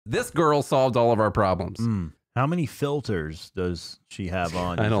This girl solved all of our problems. How many filters does she have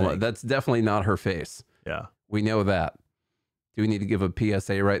on? I don't know. That's definitely not her face. Yeah. We know that. Do we need to give a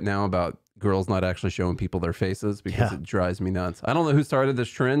PSA right now about girls not actually showing people their faces? Because it drives me nuts. I don't know who started this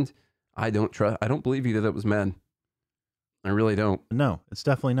trend. I don't believe either that it was men. I really don't. No, it's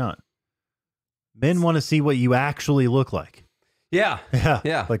definitely not. Men want to see what you actually look like. Yeah.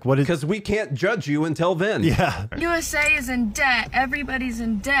 Yeah. Like what is... Because we can't judge you until then. Yeah. USA is in debt. Everybody's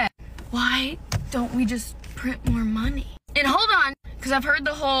in debt. Why don't we just print more money? And hold on, because I've heard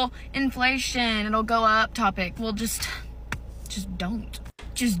the whole inflation, it'll go up topic. Well, just don't.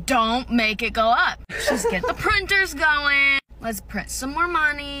 Just don't make it go up. Just get the printers going. Let's print some more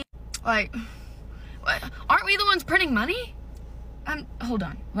money. Like, aren't we the ones printing money? Hold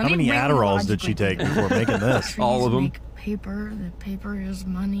on. How many Adderalls did she take before making this? All of them. Make paper. The paper is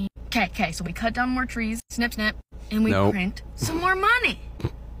money. Okay, so we cut down more trees, snip, and we print some more money.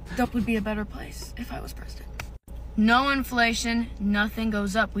 That would be a better place if I was president. No inflation, nothing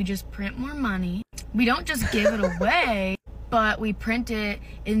goes up. We just print more money. We don't just give it away, but we print it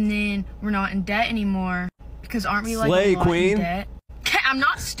and then we're not in debt anymore. Because aren't we like Slay, a lot queen. in debt? I'm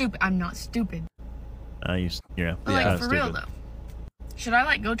not stupid. I'm not stupid. Yeah. But like for real though. Should I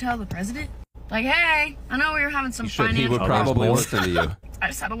like go tell the president? Like, hey, I know we were having some financial He would probably listen to you. I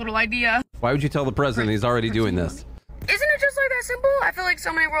just had a little idea. Why would you tell the president? He's already doing this. Isn't it just like that simple? I feel like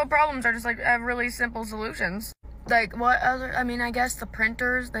so many world problems are just like have really simple solutions. Like what other, I mean, I guess the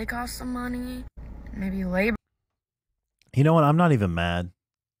printers, they cost some money. Maybe labor. You know what? I'm not even mad.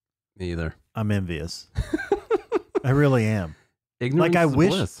 Me either. I'm envious. I really am. Ignorance like I is wish.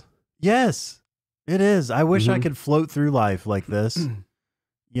 bliss. Yes, it is. I wish I could float through life like this.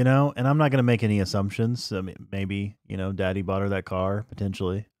 You know, and I'm not going to make any assumptions. I mean, maybe, you know, daddy bought her that car,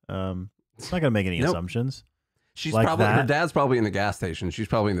 potentially. It's not going to make any assumptions. She's like probably, that. her dad's probably in the gas station. She's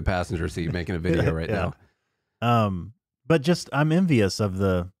probably in the passenger seat making a video right now. But just, I'm envious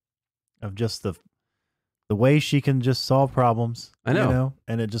of just the way she can just solve problems. I know. You know,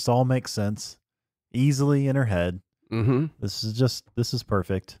 and it just all makes sense easily in her head. This is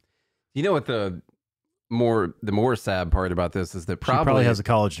perfect. You know what the more sad part about this is that She probably has a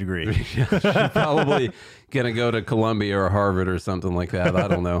college degree. She's probably gonna go to Columbia or Harvard or something like that. I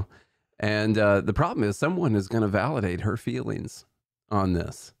don't know. And the problem is someone is gonna validate her feelings on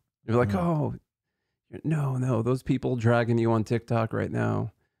this. You're like, oh, no, those people dragging you on TikTok right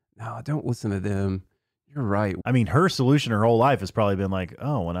now. No, don't listen to them. You're right. I mean, her solution her whole life has probably been like,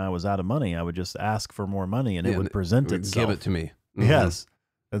 oh, when I was out of money, I would just ask for more money and it would present itself. Give it to me. Yes.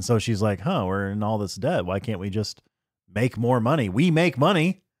 And so she's like, huh, we're in all this debt. Why can't we just make more money? We make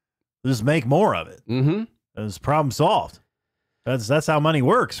money. Just make more of it. It's problem solved. That's how money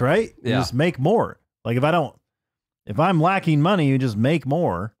works, right? You just make more. Like if I'm lacking money, you just make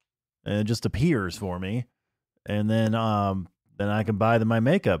more and it just appears for me. And then I can buy my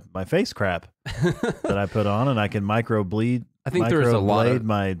makeup, my face crap that I put on, and I can microbleed. I think there's a lot of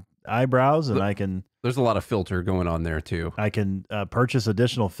my eyebrows, and I can. There's a lot of filter going on there too. I can purchase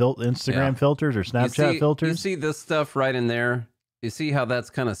additional Instagram filters or Snapchat filters. You see this stuff right in there. You see how that's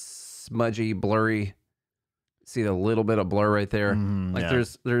kind of smudgy, blurry. See the little bit of blur right there. Like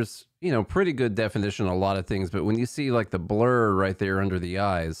there's pretty good definition on a lot of things, but when you see like the blur right there under the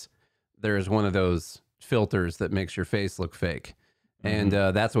eyes, there's one of those filters that makes your face look fake. And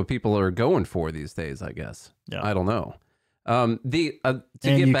that's what people are going for these days, I guess. I don't know. You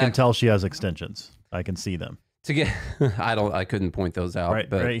can tell she has extensions. I can see them. I couldn't point those out.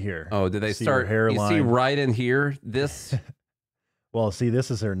 Right here. Oh, did they see start? Her hairline. You see right in here, this. Well, see, this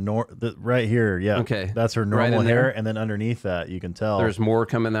is her right here. Yeah. Okay. That's her normal hair. And then underneath that, you can tell there's more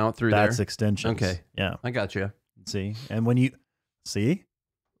coming out through there. That's extensions. Okay. Yeah. I got you. See, and when you see,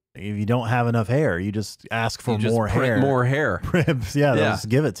 if you don't have enough hair, you just ask for more hair. More hair. They'll just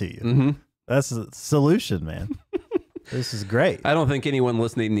give it to you. That's the solution, man. This is great. I don't think anyone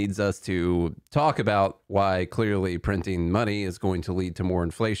listening needs us to talk about why clearly printing money is going to lead to more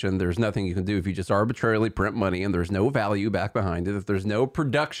inflation. There's nothing you can do if you just arbitrarily print money and there's no value back behind it. If there's no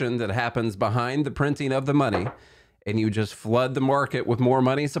production that happens behind the printing of the money and you just flood the market with more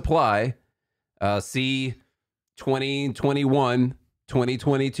money supply, see 2021,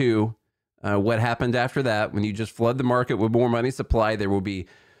 2022, what happened after that? When you just flood the market with more money supply, there will be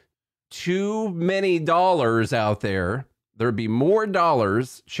too many dollars out there. There'd be more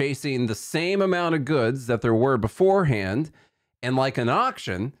dollars chasing the same amount of goods that there were beforehand. And like an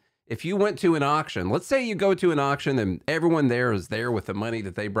auction, if you went to an auction, let's say you go to an auction and everyone there is there with the money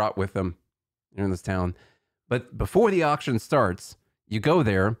that they brought with them in this town. But before the auction starts, you go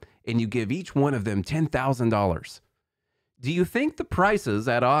there and you give each one of them $10,000. do you think the prices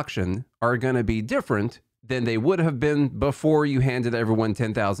at auction are going to be different than they would have been before you handed everyone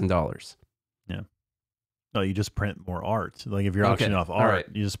 $10,000? Yeah. No, you just print more art. Like if you're auctioning off art,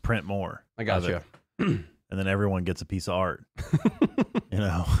 you just print more. I got you. And then everyone gets a piece of art. You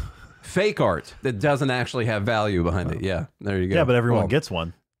know, fake art that doesn't actually have value behind it. Yeah, there you go. Yeah, but everyone gets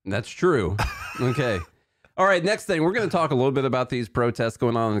one. That's true. Okay. All right, next thing, we're going to talk a little bit about these protests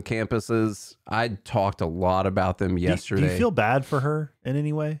going on the campuses. I talked a lot about them yesterday. Do you feel bad for her in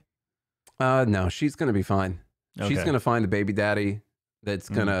any way? No, she's going to be fine. Okay. She's going to find a baby daddy that's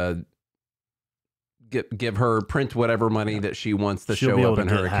going to give her, print whatever money that she wants to show up in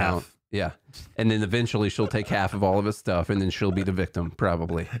her account. Yeah. And then eventually she'll take half of all of his stuff, and then she'll be the victim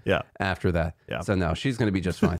probably. Yeah. After that. Yeah. So no, she's going to be just fine.